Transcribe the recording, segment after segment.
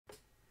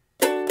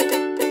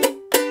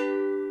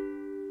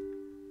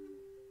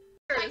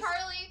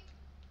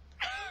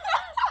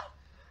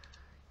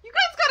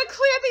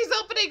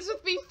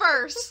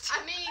first.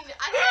 I mean,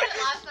 I did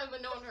it last time,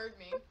 but no one heard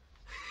me. Well, it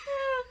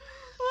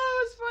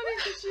was funny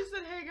because she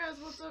said, "Hey guys,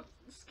 what's up?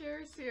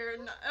 Scary's here."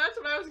 And that's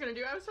what I was gonna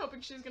do. I was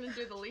hoping she was gonna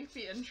do the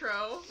Leafy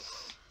intro.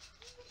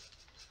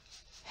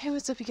 Hey,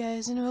 what's up, you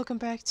guys, and welcome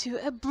back to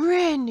a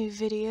brand new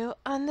video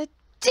on the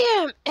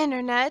damn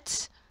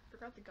internet.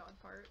 Forgot the God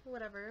part.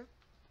 Whatever.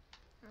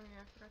 Oh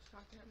yeah, I forgot to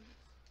talk to him.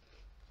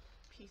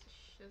 Piece of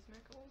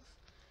shiznickles.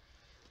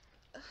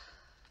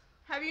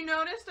 Have you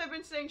noticed I've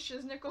been saying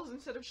shiznickles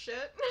instead of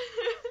shit?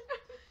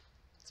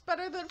 It's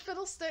better than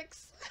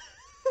fiddlesticks.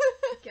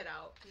 Get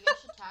out. You guys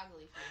should tag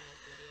Leafy in this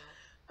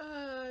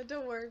video.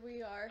 Don't worry,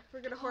 we are.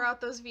 We're gonna whore out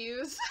those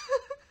views.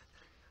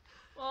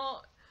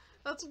 Well,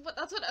 that's what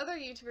other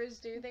YouTubers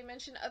do. They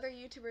mention other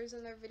YouTubers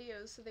in their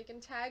videos so they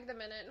can tag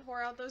them in it and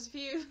whore out those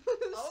views.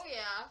 Oh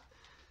yeah.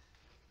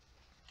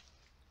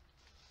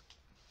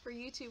 For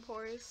YouTube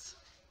whores.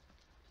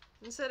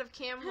 Instead of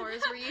cam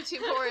whores, we're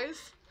YouTube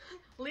whores.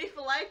 leave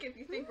a like if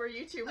you think we're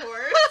YouTube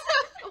whores.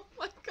 Oh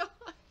my god.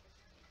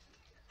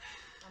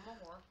 I'm a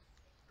whore.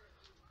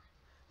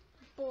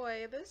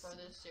 Boy, this... For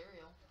this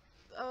cereal.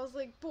 I was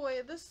like,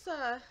 boy, this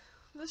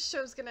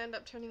show's gonna end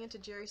up turning into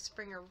Jerry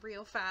Springer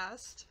real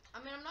fast. I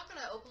mean, I'm not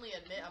gonna openly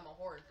admit I'm a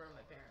whore in front of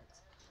my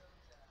parents.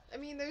 I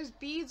mean, there's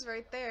beads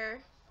right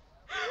there.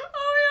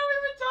 Oh yeah, we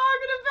were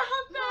talking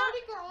about that.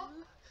 Girl.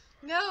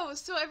 No,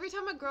 so every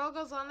time a girl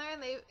goes on there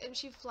and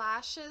she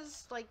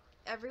flashes like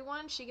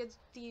everyone, she gets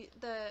the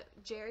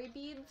Jerry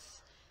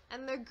beads,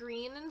 and they're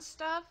green and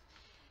stuff.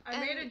 I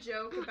made a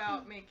joke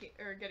about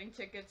getting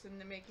tickets and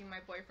then making my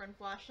boyfriend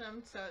flash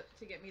them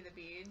to get me the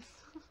beads.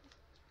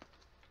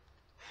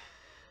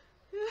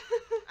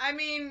 I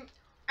mean,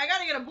 I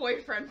gotta get a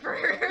boyfriend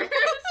first. I knew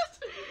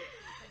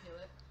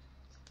it.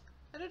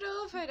 I don't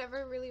know if I'd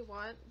ever really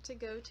want to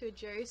go to a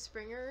Jerry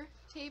Springer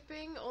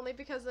taping, only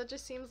because it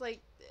just seems like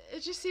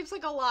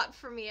a lot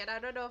for me, and I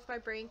don't know if my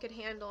brain could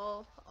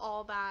handle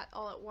all that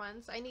all at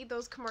once. I need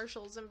those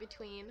commercials in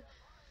between.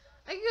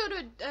 I could go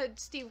to a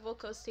Steve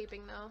Wilkos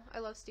taping though. I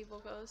love Steve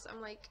Wilkos.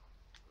 I'm like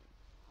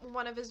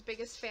one of his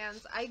biggest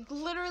fans. I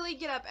literally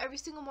get up every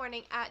single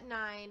morning at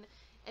 9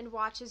 and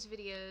watch his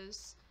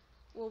videos.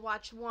 We'll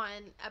watch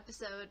one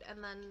episode,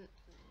 and then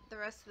the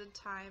rest of the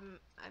time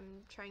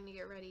I'm trying to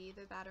get ready.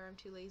 Either that or I'm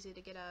too lazy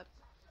to get up.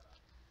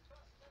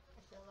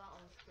 I feel that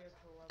on a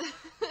spiritual level.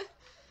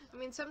 I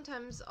mean,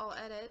 sometimes I'll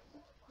edit,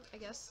 I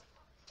guess.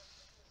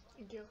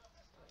 Thank you.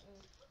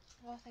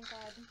 Oh, thank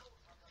God.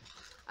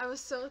 I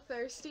was so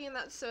thirsty and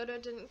that soda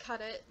didn't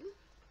cut it.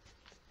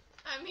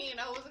 I mean,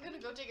 I wasn't gonna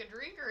go take a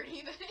drink or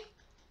anything.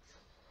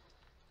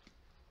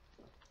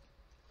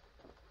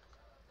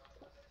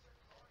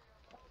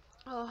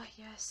 Oh,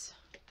 yes.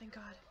 Thank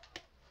God.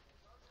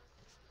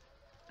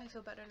 I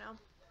feel better now.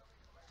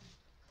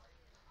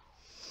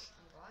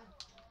 I'm glad.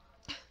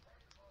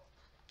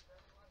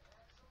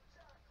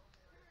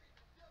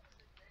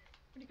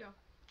 Where'd you go?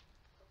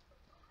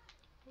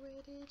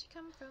 Where did you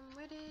come from?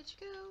 Where did you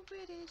go?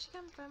 Where did you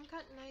come from?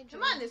 Cotton Eye Joe.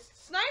 Come on, this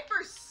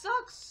sniper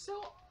sucks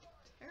so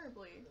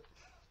terribly.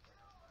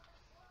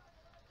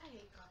 I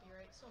hate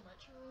copyright so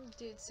much.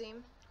 Dude,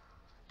 same.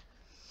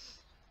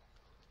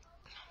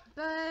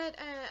 But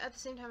at the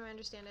same time, I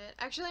understand it.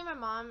 Actually, my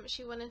mom,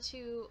 she went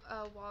into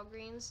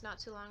Walgreens not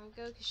too long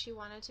ago because she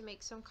wanted to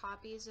make some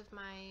copies of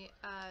my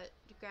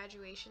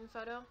graduation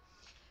photo.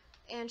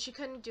 And she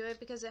couldn't do it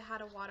because it had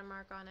a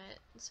watermark on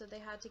it. So they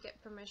had to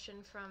get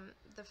permission from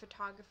the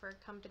photographer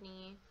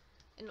company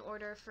in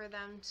order for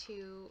them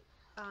to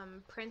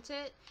print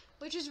it.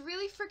 Which is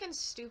really freaking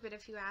stupid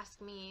if you ask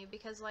me.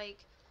 Because,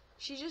 like,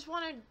 she just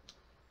wanted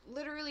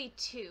literally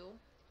 2.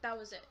 That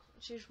was it.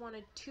 She just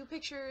wanted 2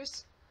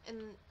 pictures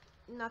and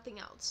nothing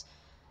else.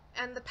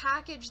 And the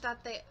packages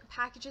that they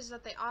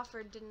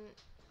offered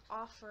didn't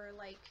offer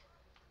like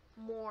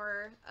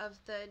more of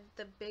the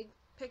big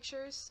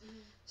pictures.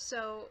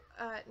 So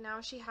now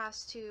she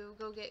has to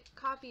go get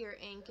copier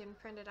ink and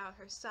print it out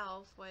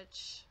herself,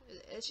 which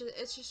it's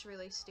just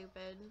really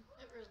stupid.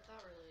 That really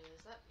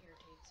is. That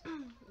irritates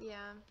me.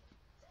 Yeah.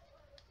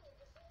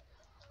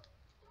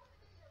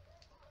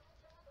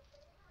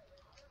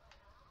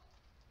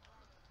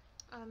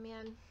 Oh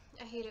man,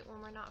 I hate it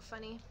when we're not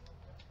funny.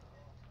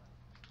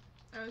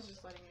 I was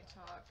just letting you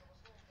talk.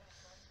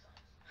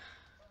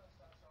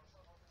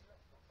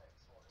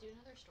 Do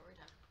another story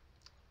time.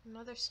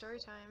 Another story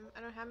time.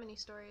 I don't have many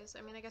stories.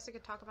 I mean, I guess I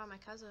could talk about my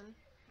cousin.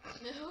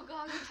 Oh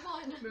god, which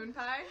one? Moon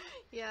pie?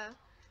 Yeah.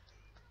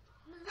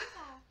 Moon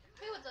pie.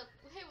 Hey, what's up?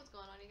 Hey, what's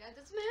going on, you guys?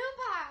 It's Moon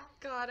pie.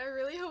 God, I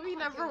really hope he I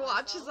never killed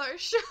watches myself. our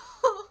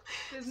show.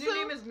 His new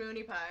name is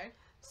Moony Pie.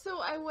 So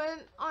I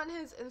went on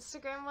his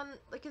Instagram one,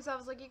 like, cause I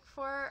was looking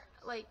for,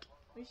 like,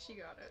 At least she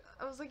got it.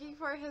 I was looking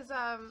for his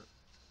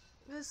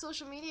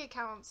social media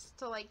accounts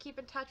to, like, keep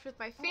in touch with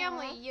my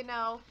family, you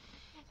know.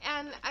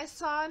 And I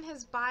saw in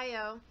his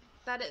bio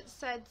that it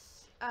said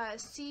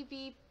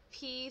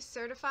CBP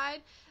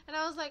certified, and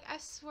I was like, I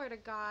swear to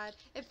God,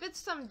 if it's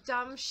some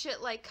dumb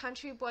shit like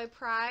Country Boy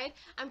Pride,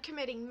 I'm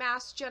committing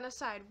mass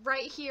genocide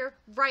right here,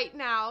 right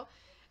now.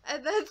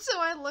 And then so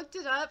I looked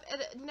it up,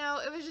 and no,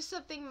 it was just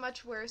something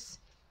much worse.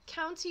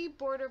 County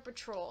Border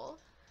Patrol.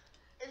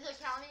 It's a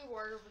county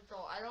border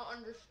patrol. I don't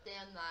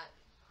understand that.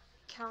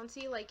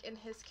 County, like in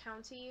his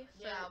county?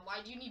 Yeah, why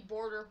do you need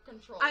border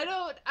control? I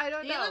don't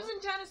He know. lives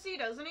in Tennessee,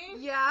 doesn't he?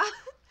 Yeah.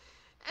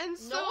 And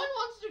so No one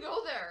wants to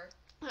go there.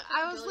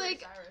 I was Billy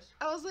like,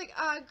 Cyrus.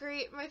 ah,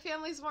 great. My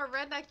family's more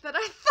redneck than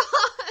I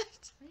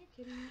thought. Are you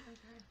kidding me?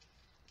 Okay.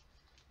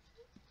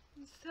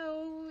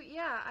 So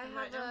yeah, I And have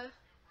right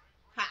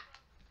now?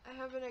 I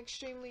have an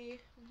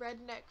extremely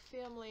redneck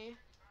family.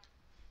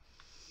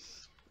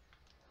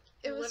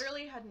 I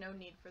literally had no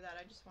need for that.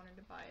 I just wanted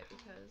to buy it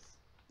because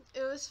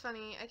It was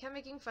funny. I kept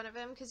making fun of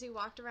him because he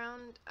walked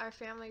around our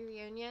family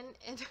reunion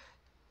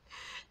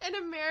in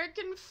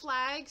American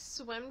flag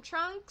swim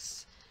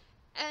trunks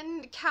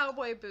and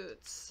cowboy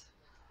boots.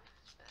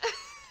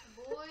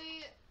 Boy.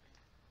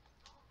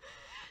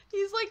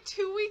 He's like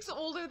 2 weeks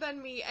older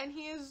than me, and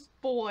he is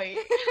boy.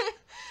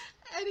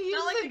 and he's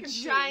Not like a they can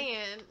see.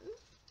 giant.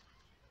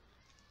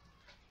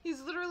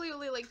 He's literally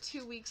only like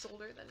 2 weeks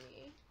older than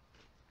me.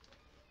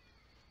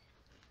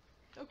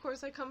 Of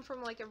course, I come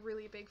from like a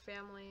really big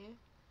family.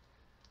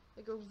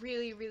 Like a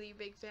really, really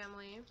big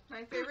family.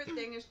 My favorite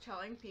thing is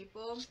telling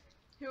people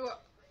who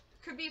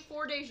could be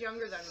 4 days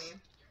younger than me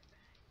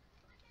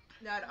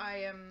that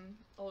I am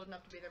old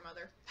enough to be their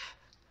mother.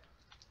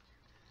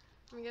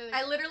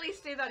 I literally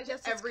say that I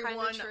guess to it's kinda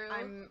everyone true.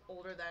 I'm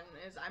older than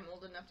is I'm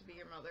old enough to be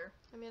your mother.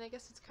 I mean, I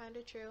guess it's kind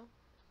of true.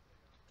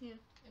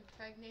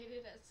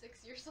 Impregnated at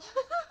 6 years old.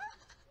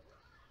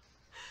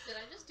 Did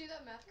I just do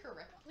that math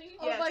correctly?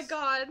 Oh my Yes.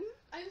 god.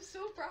 I am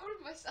so proud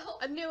of myself.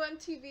 A new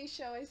MTV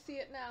show. I see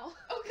it now.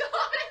 Oh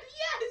god,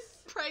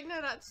 yes!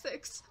 Pregnant at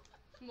 6.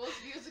 Most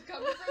views are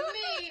coming from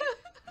me.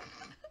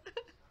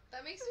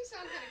 That makes me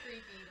sound kind of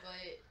creepy,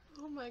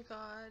 but Oh my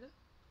god.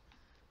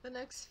 The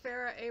next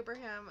Farrah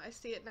Abraham. I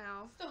see it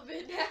now. stop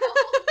it now.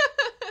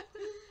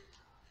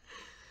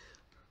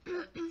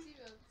 Let's see.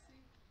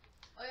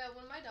 Oh yeah,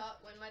 when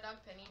my dog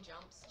Penny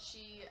jumps,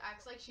 she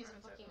acts like she's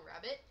a fucking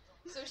rabbit.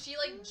 So she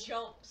like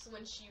jumps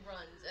when she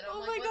runs, and I'm Oh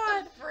like, my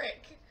what god. the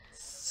frick?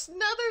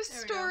 Another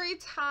There we go. story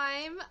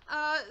time.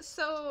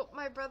 So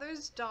my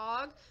brother's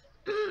dog,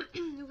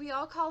 we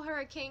all call her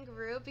a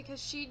kangaroo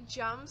because she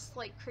jumps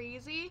like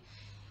crazy.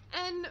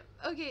 And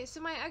okay,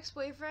 so my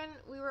ex-boyfriend,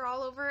 we were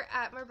all over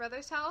at my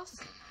brother's house.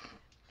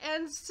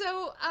 And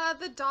so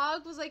the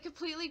dog was like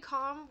completely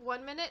calm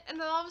 1 minute, and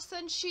then all of a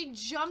sudden she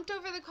jumped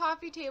over the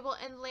coffee table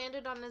and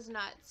landed on his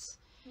nuts.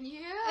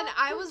 Yeah. And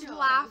I good was dog.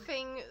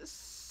 laughing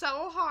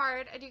so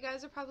hard, and you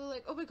guys are probably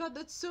like, oh my god,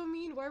 that's so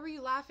mean, why were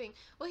you laughing?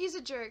 Well, he's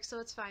a jerk, so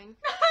it's fine.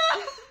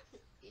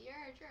 You're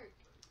a jerk.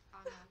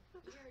 I know.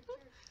 You're a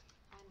jerk.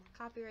 I know.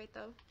 Copyright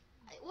though.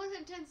 It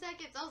wasn't 10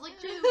 seconds. I was like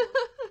 2.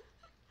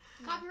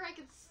 Copyright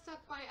can suck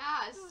my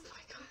ass. Oh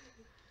my god.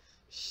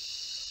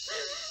 Shh.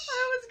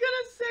 I was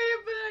gonna say it,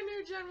 but I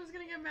knew Jen was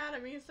gonna get mad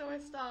at me, so I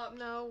stopped.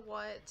 No,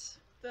 what?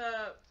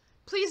 The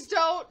Please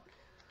don't!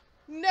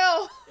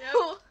 No!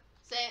 Yep.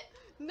 Say it.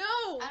 No!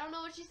 I don't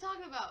know what she's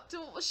talking about.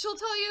 She'll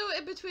tell you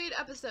in between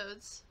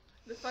episodes.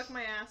 the fuck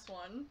my ass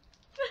one.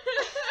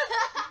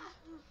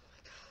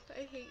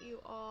 I hate you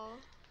all.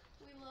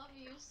 We love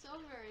you so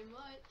very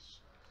much.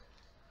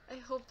 I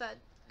hope that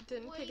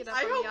didn't pick it up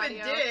I on hope the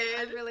it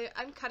audio. did.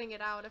 I'm cutting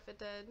it out if it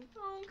did.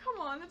 Oh, come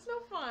on, that's no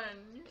fun.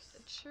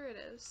 Sure it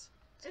is.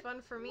 It's It-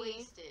 fun for me.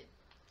 Wasted.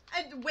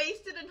 I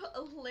wasted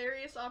a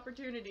hilarious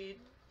opportunity.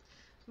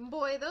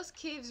 Boy, those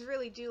caves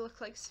really do look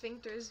like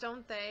sphincters,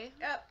 don't they?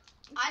 Yep.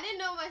 I didn't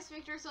know my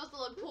sphincter was supposed to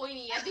look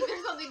pointy. I think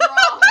there's something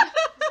wrong.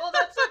 Well,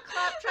 that's what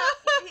Claptrap.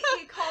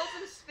 He calls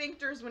them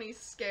sphincters when he's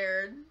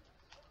scared.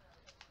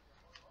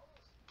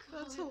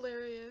 That's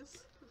hilarious.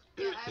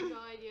 Yeah, I have no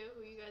idea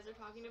who you guys are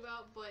talking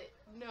about, but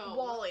no.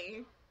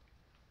 Wally.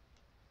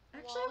 I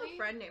actually have Wally? a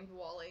friend named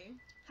Wally.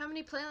 How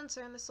many planets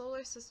are in the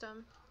solar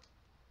system?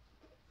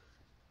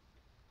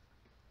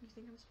 You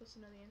think I'm supposed to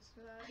know the answer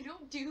to that? I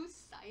don't do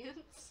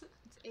science.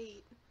 It's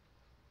 8.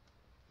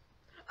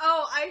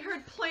 Oh, I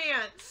heard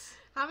plants.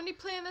 How many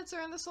planets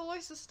are in the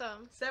solar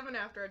system? 7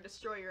 after I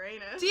destroy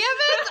Uranus. Damn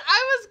it!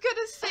 I was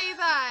gonna say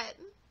that!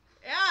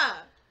 Yeah.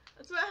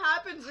 That's what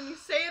happens when you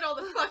say it all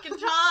the fucking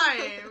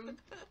time.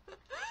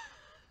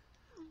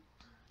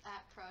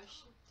 At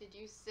Crush, did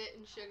you sit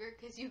in sugar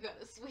because you got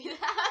a sweet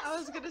ass? I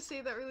was gonna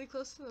say that really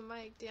close to the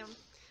mic, damn.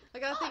 I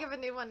gotta think of a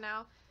new one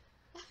now.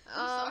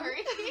 I'm sorry.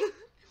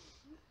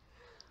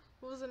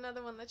 What was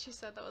another one that she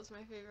said that was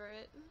my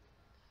favorite?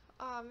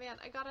 Oh man,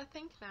 I gotta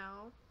think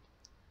now.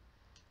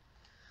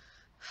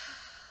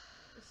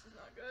 This is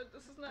not good.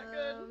 This is not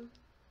good.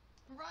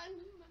 Run,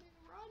 money,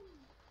 run.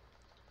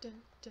 Dun,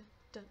 dun,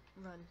 dun,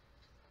 run.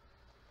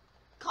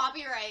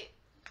 Copyright.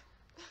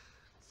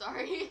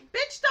 Sorry.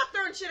 Bitch, stop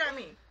throwing shit at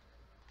me.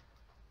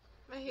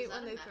 I hate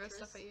that when a they throw mattress?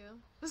 stuff at you.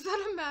 Was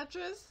that a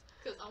mattress?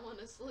 Because I want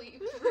to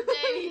sleep for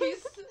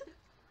days.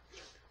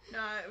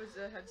 Nah, it was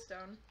a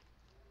headstone.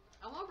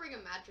 I want to bring a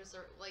mattress,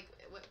 or like,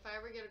 if I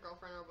ever get a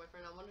girlfriend or a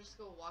boyfriend, I want to just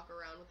go walk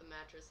around with a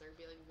mattress and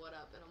be like, what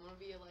up? And I'm going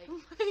to be like, Oh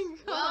my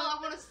god. well, I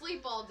want to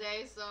sleep all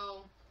day,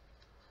 so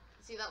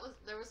See,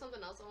 there was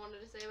something else I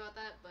wanted to say about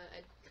that, but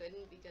I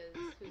couldn't because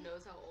who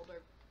knows how old the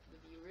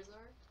viewers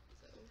are.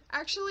 So.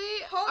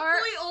 Actually,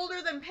 Hopefully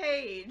older than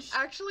Paige.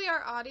 Actually,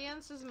 our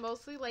audience is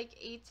mostly like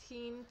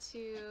 18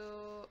 to.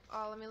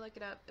 Oh, let me look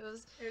it up. It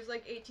was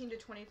like 18 to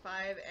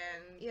 25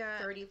 and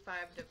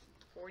 35 to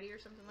 40 or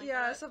something like that.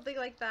 Yeah, something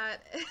like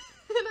that. And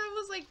I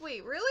was like,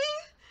 wait,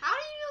 really? How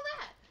do you know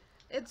that?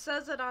 It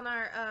says it on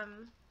our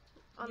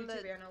on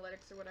YouTube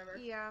analytics or whatever.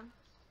 Yeah.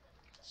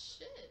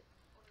 Shit.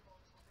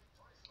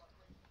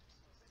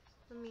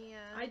 Let me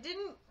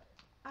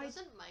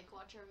Doesn't Mike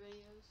watch our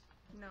videos?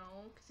 No,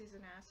 because he's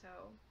an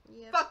asshole.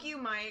 Yeah. Fuck you,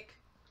 Mike.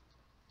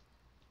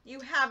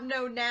 You have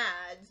no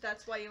nads.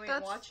 That's why you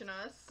ain't watching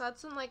us.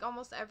 That's in like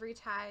almost every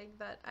tag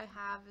that I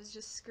have is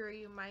just screw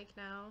you, Mike.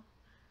 Now.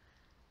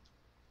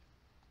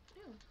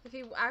 Yeah. If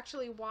he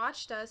actually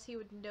watched us, he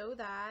would know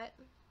that.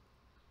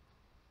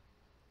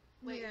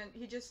 Wait,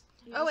 he just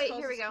oh wait,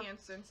 here we go.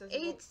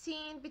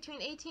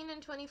 Between 18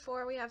 and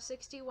 24, we have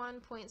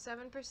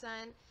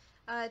 61.7%.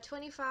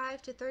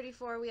 25 to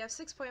 34, we have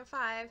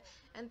 6.5,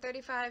 and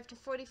 35 to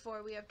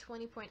 44, we have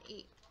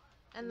 20.8,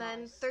 and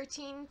then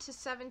 13 to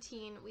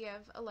 17, we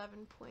have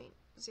 11.0%.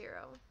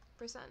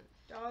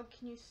 Dog,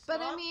 can you stop?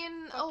 But I mean,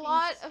 a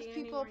lot of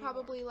people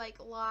probably like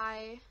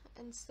lie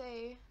and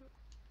say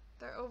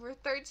they're over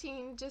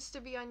 13 just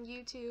to be on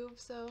YouTube.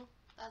 So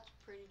that's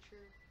pretty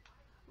true.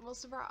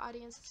 Most of our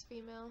audience is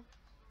female.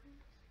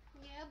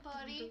 Yeah,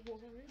 buddy.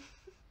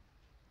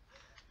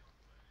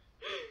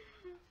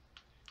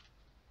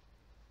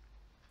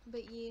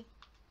 But yeah.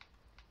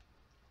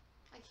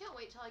 I can't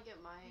wait till I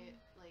get my,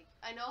 like,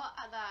 I know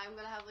that I'm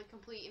gonna have, like,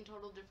 complete and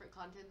total different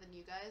content than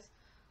you guys,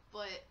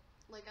 but,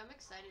 like, I'm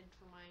excited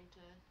for mine to,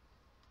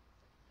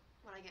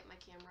 when I get my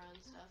camera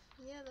and stuff.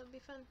 Yeah, that'd be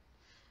fun.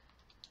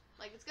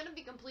 Like, it's gonna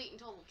be complete and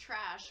total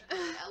trash, but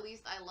at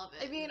least I love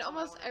it. I mean,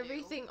 almost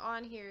everything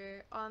on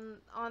here, on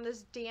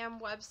this damn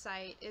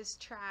website, is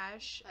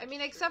trash. That's I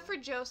mean, except true.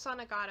 for Joe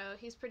Sonagato.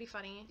 He's pretty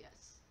funny.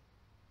 Yes.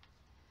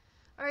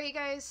 Alright, you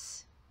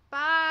guys.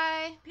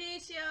 Bye.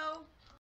 Peace, yo.